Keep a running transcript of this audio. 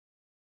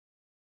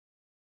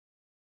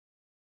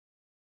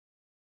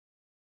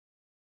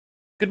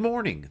Good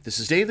morning. This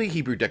is Daily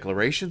Hebrew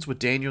Declarations with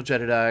Daniel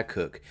Jedediah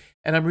Cook,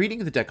 and I'm reading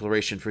the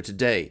declaration for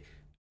today,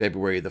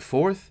 February the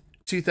 4th,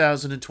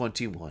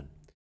 2021.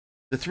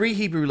 The three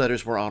Hebrew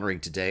letters we're honoring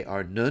today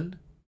are Nun,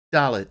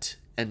 Dalet,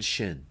 and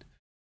Shin.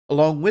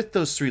 Along with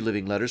those three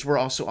living letters, we're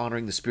also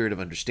honoring the spirit of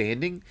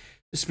understanding,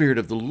 the spirit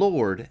of the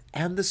Lord,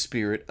 and the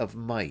spirit of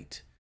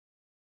might.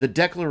 The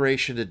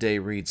declaration today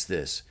reads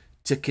this: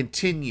 to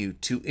continue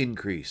to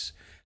increase,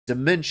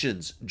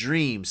 dimensions,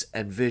 dreams,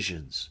 and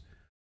visions,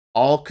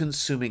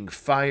 all-consuming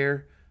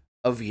fire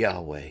of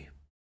Yahweh.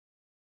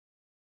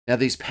 Now,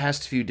 these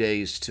past few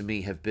days to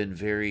me have been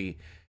very,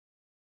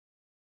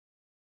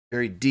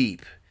 very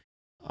deep.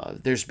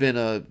 There's been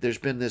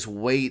this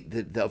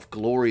weight of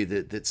glory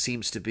that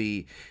seems to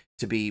be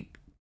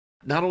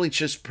not only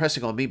just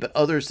pressing on me, but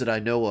others that I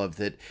know of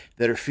that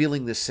are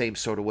feeling the same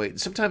sort of weight. And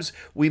sometimes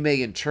we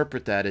may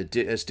interpret that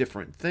as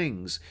different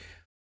things,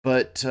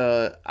 but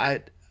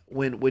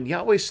when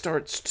Yahweh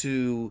starts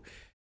to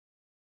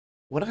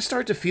when I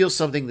start to feel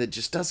something that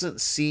just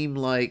doesn't seem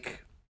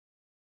like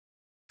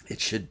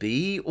it should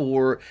be,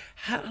 or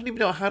I don't even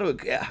know how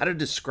to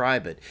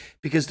describe it,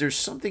 because there's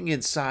something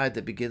inside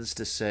that begins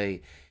to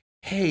say,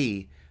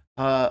 "Hey,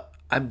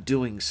 I'm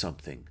doing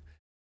something,"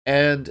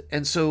 and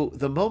so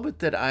the moment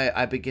that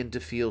I begin to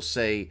feel,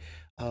 say,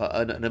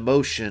 an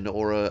emotion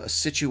or a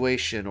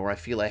situation, or I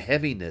feel a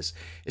heaviness,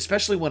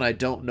 especially when I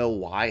don't know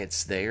why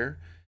it's there,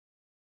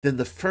 then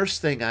the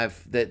first thing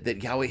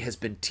that Yahweh has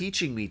been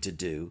teaching me to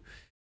do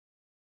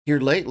here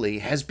lately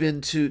has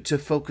been to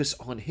focus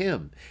on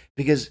him.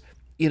 Because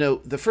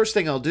the first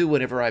thing I'll do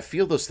whenever I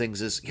feel those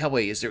things is,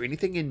 Yahweh, is there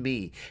anything in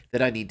me that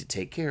I need to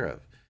take care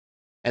of?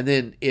 And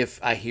then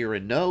if I hear a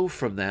no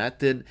from that,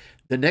 then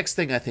the next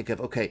thing I think of,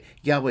 okay,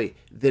 Yahweh,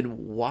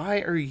 then why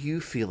are you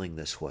feeling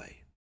this way?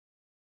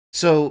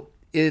 So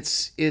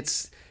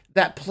it's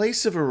that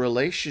place of a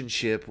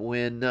relationship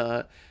when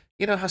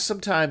how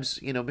sometimes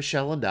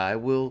Michelle and I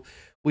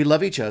we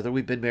love each other.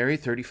 We've been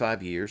married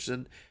 35 years,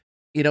 and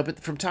but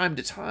from time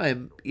to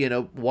time,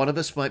 one of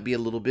us might be a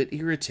little bit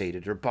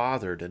irritated or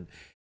bothered, and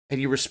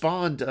you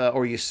respond,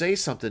 or you say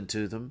something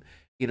to them,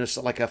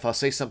 so like if I'll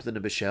say something to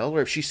Michelle,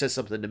 or if she says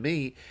something to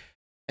me,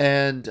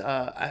 and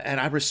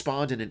I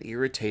respond in an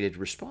irritated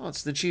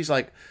response, then she's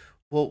like,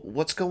 "Well,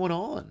 what's going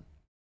on?"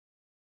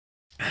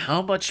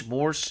 How much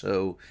more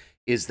so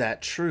is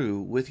that true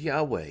with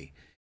Yahweh?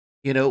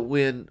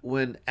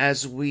 When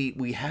as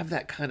we have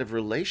that kind of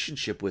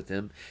relationship with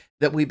him,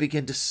 that we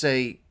begin to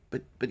say,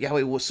 but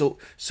Yahweh, well, so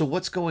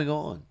what's going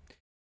on?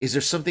 Is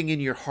there something in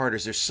your heart?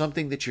 Is there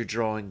something that you're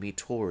drawing me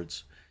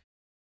towards?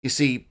 You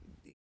see,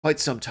 quite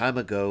some time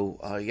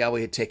ago,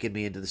 Yahweh had taken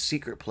me into the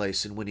secret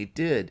place, and when he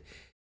did,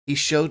 he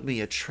showed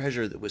me a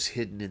treasure that was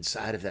hidden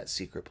inside of that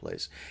secret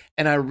place.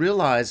 And I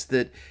realized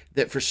that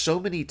for so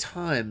many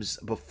times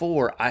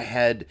before, I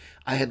had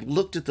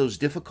looked at those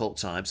difficult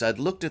times, I'd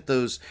looked at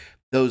those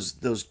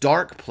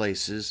dark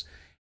places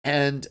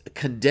and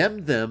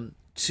condemned them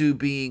to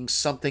being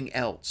something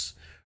else,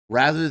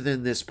 rather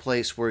than this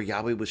place where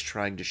Yahweh was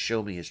trying to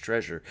show me his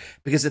treasure.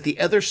 Because at the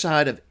other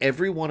side of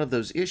every one of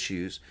those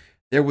issues,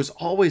 there was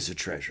always a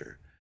treasure.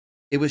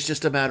 It was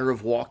just a matter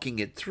of walking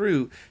it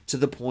through to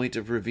the point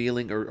of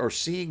revealing or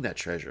seeing that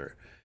treasure.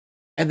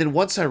 And then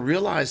once I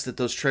realized that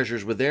those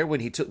treasures were there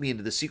when he took me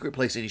into the secret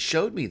place and he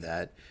showed me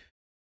that,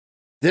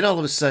 then all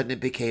of a sudden it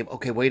became,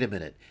 okay, wait a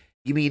minute.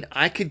 You mean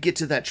I could get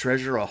to that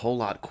treasure a whole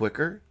lot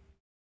quicker?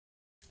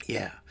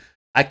 Yeah,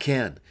 I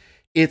can.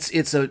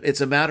 It's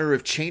a matter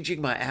of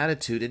changing my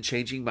attitude and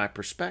changing my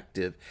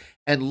perspective,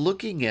 and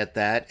looking at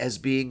that as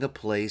being a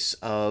place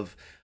of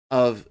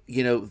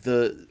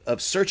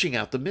searching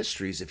out the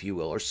mysteries, if you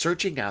will, or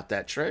searching out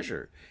that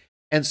treasure.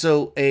 And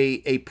so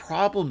a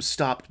problem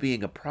stopped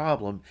being a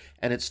problem,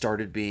 and it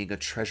started being a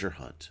treasure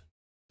hunt.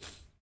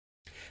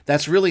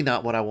 That's really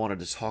not what I wanted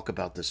to talk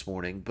about this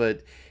morning,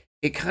 but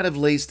it kind of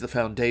lays the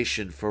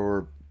foundation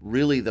for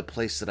really the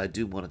place that I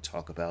do want to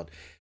talk about,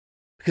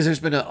 because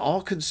there's been an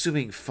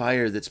all-consuming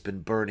fire that's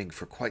been burning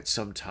for quite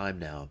some time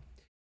now.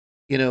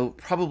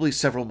 Probably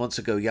several months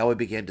ago, Yahweh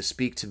began to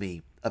speak to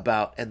me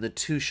about, and the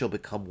two shall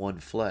become one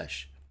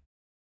flesh.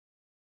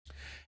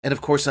 And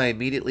of course, I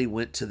immediately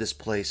went to this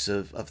place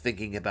of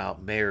thinking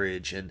about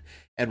marriage and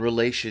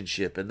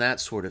relationship and that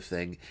sort of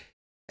thing.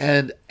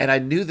 And I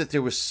knew that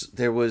there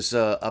was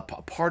a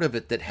part of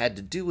it that had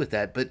to do with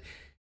that, but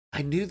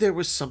I knew there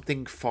was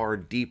something far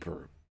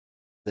deeper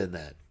than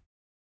that.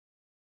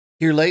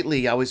 Here lately,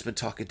 Yahweh's been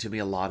talking to me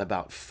a lot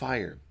about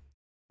fire,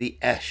 the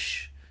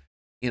Esh.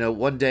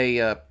 One day,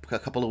 a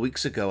couple of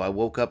weeks ago, I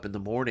woke up in the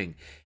morning,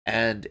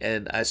 and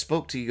I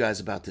spoke to you guys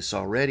about this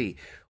already,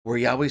 where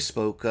Yahweh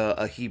spoke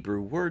a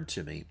Hebrew word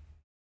to me.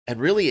 And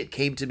really, it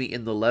came to me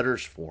in the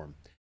letters form.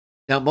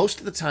 Now, most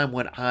of the time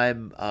when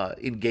I'm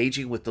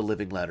engaging with the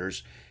living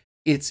letters,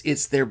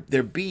 it's their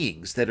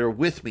beings that are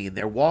with me, and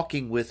they're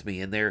walking with me,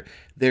 and they're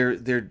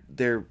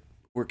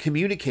we're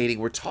communicating,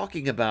 we're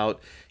talking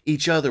about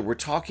each other, we're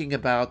talking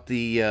about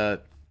the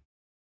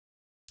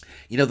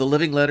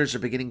living letters are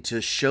beginning to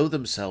show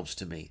themselves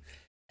to me.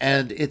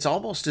 and it's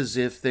almost as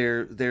if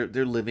they're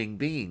living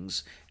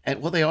beings.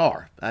 And well, they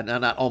are.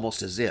 Not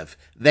almost as if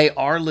they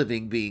are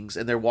living beings,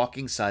 and they're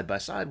walking side by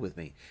side with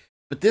me.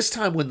 But this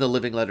time, when the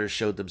living letters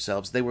showed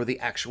themselves, they were the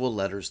actual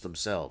letters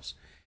themselves.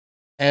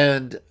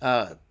 And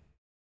the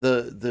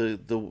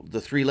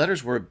three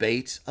letters were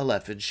Beit,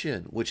 Aleph, and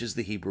Shin, which is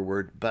the Hebrew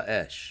word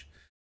Ba'esh.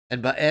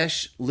 And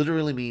Ba'esh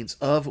literally means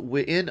of,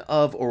 in,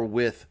 of, or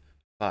with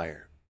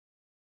fire.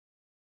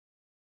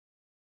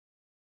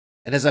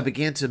 And as I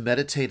began to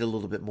meditate a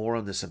little bit more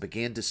on this, I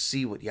began to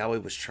see what Yahweh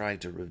was trying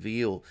to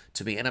reveal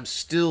to me. And I'm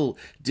still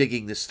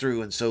digging this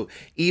through. And so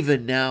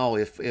even now,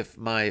 if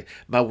my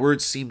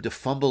words seem to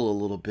fumble a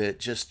little bit,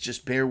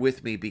 just bear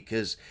with me,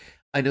 because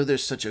I know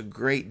there's such a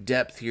great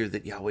depth here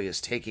that Yahweh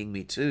is taking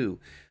me to.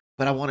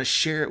 But I want to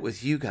share it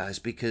with you guys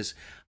because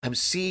I'm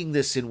seeing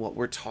this in what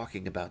we're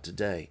talking about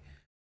today.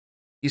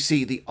 You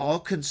see, the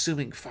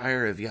all-consuming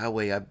fire of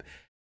Yahweh,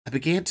 I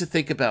began to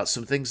think about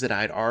some things that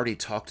I had already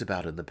talked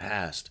about in the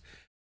past,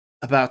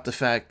 about the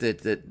fact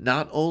that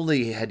not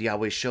only had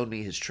Yahweh shown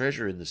me his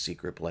treasure in the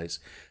secret place,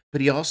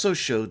 but he also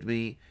showed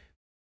me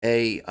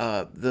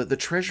the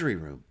treasury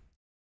room.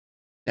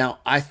 Now,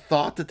 I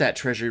thought that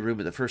treasury room,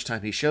 the first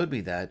time he showed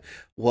me that,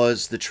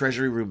 was the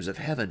treasury rooms of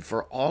heaven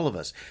for all of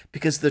us,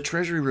 because the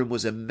treasury room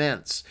was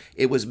immense.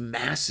 It was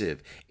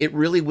massive. It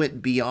really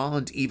went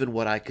beyond even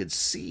what I could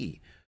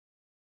see.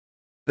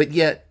 But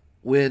yet,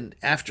 when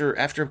after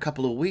a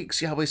couple of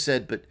weeks, Yahweh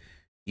said, "But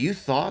you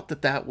thought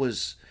that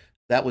was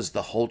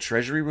the whole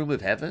treasury room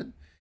of heaven?"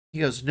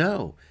 He goes,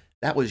 "No,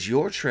 that was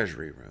your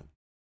treasury room.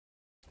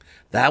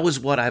 That was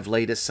what I've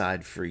laid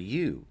aside for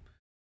you."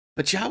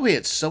 But Yahweh,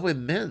 it's so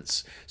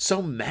immense,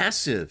 so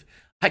massive.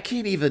 I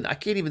can't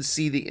even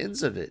see the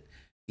ends of it.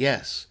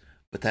 Yes,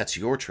 but that's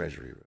your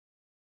treasury room.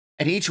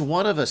 And each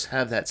one of us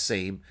have that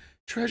same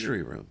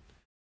treasury room.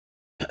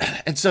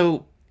 And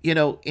so,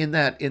 in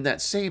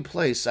that same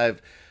place,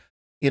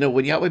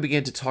 when Yahweh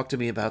began to talk to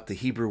me about the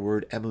Hebrew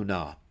word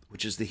emunah,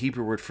 which is the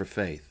Hebrew word for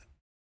faith,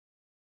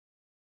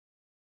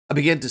 I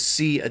began to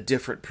see a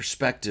different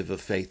perspective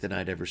of faith than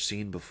I'd ever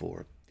seen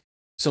before.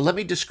 So let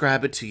me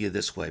describe it to you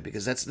this way,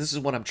 because this is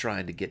what I'm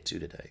trying to get to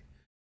today.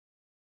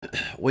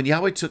 When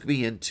Yahweh took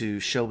me in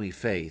to show me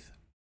faith,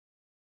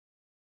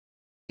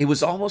 it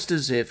was almost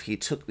as if he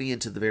took me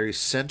into the very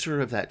center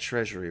of that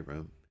treasury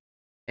room,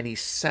 and he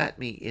sat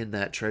me in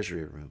that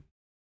treasury room.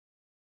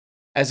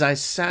 As I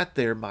sat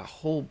there, my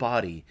whole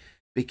body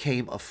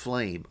became a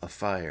flame of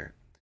fire.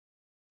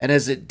 And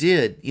as it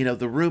did,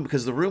 the room,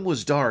 because the room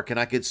was dark and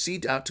I could see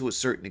out to a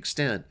certain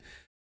extent,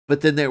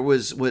 but then there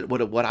was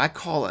what I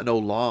call an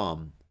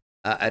olam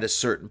at a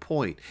certain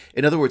point.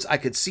 In other words, I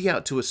could see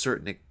out to a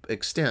certain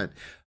extent,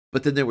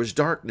 but then there was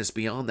darkness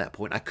beyond that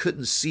point. I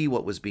couldn't see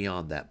what was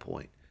beyond that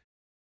point.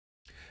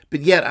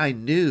 But yet I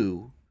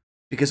knew,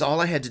 because all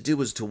I had to do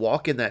was to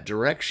walk in that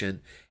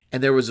direction,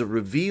 and there was a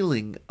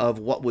revealing of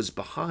what was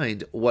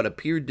behind what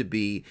appeared to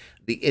be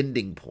the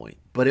ending point,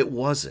 but it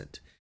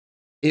wasn't.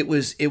 It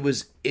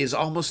is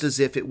almost as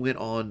if it went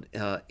on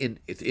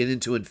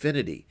into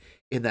infinity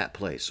in that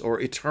place, or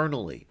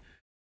eternally.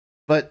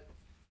 But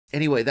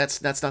anyway,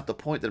 that's not the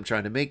point that I'm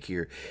trying to make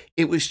here.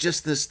 It was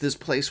just this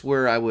place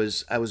where I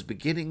was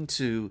beginning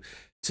to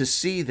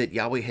see that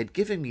Yahweh had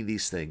given me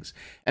these things.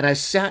 And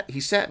he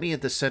sat me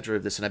at the center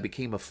of this, and I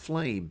became a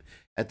flame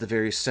at the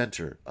very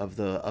center of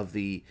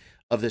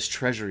this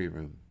treasury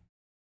room.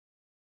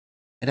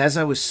 And as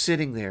I was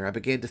sitting there, I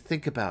began to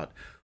think about,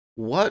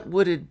 what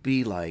would it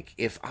be like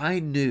if I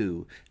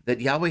knew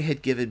that Yahweh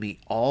had given me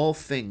all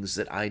things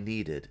that I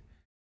needed?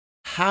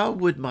 How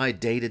would my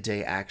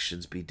day-to-day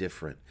actions be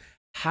different?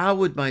 How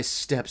would my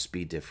steps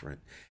be different?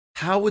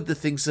 How would the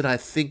things that I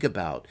think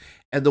about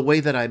and the way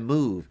that I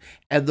move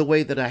and the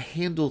way that I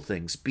handle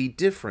things be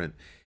different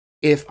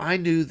if I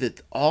knew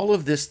that all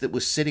of this that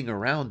was sitting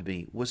around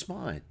me was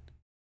mine?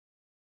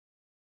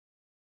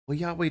 Well,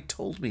 Yahweh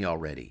told me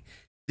already,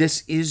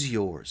 this is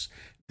yours.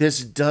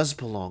 This does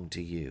belong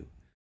to you.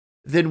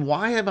 Then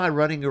why am I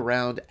running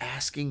around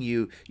asking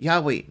you,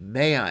 Yahweh,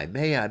 may I?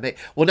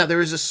 Well, now there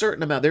is a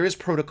certain amount, there is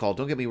protocol.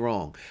 Don't get me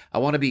wrong. I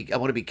want to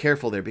be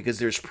careful there, because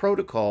there's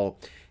protocol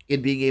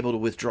in being able to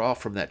withdraw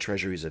from that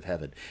treasuries of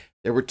heaven.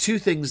 There were two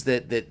things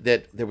that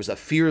there was a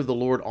fear of the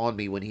Lord on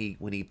me when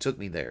he took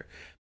me there.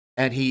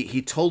 And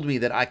he told me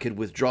that I could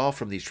withdraw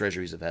from these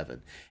treasuries of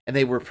heaven. And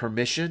they were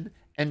permission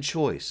and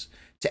choice.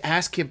 To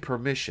ask him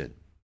permission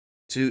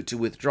to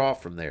withdraw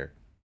from there.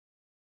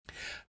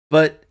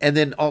 And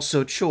then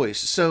also choice.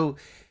 So,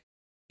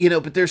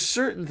 but there's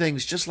certain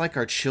things, just like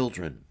our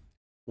children,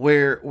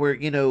 where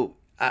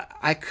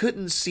I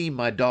couldn't see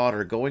my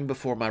daughter going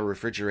before my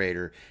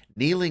refrigerator,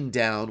 kneeling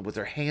down with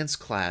her hands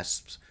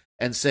clasped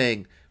and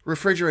saying,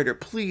 "Refrigerator,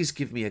 please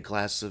give me a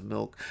glass of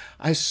milk.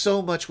 I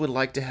so much would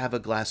like to have a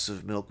glass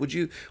of milk. Would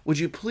you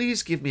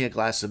please give me a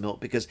glass of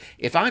milk?" Because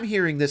if I'm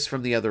hearing this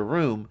from the other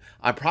room,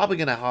 I'm probably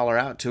going to holler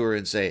out to her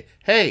and say,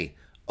 "Hey,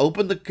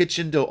 open the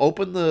kitchen door,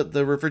 open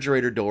the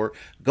refrigerator door,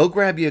 go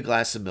grab you a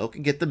glass of milk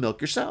and get the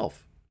milk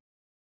yourself."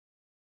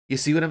 You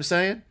see what I'm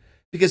saying?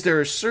 Because there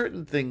are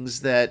certain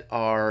things that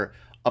are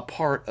a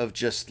part of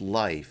just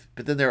life.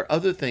 But then there are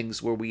other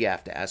things where we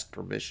have to ask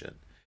permission.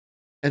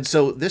 And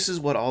so this is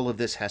what all of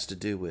this has to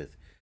do with.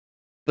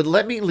 But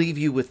let me leave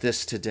you with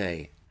this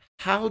today.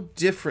 How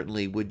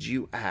differently would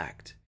you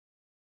act?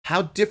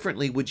 How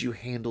differently would you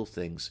handle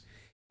things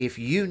if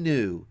you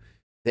knew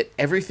that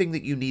everything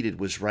that you needed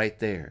was right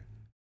there?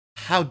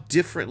 How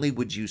differently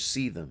would you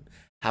see them?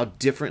 How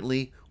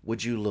differently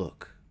would you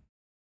look?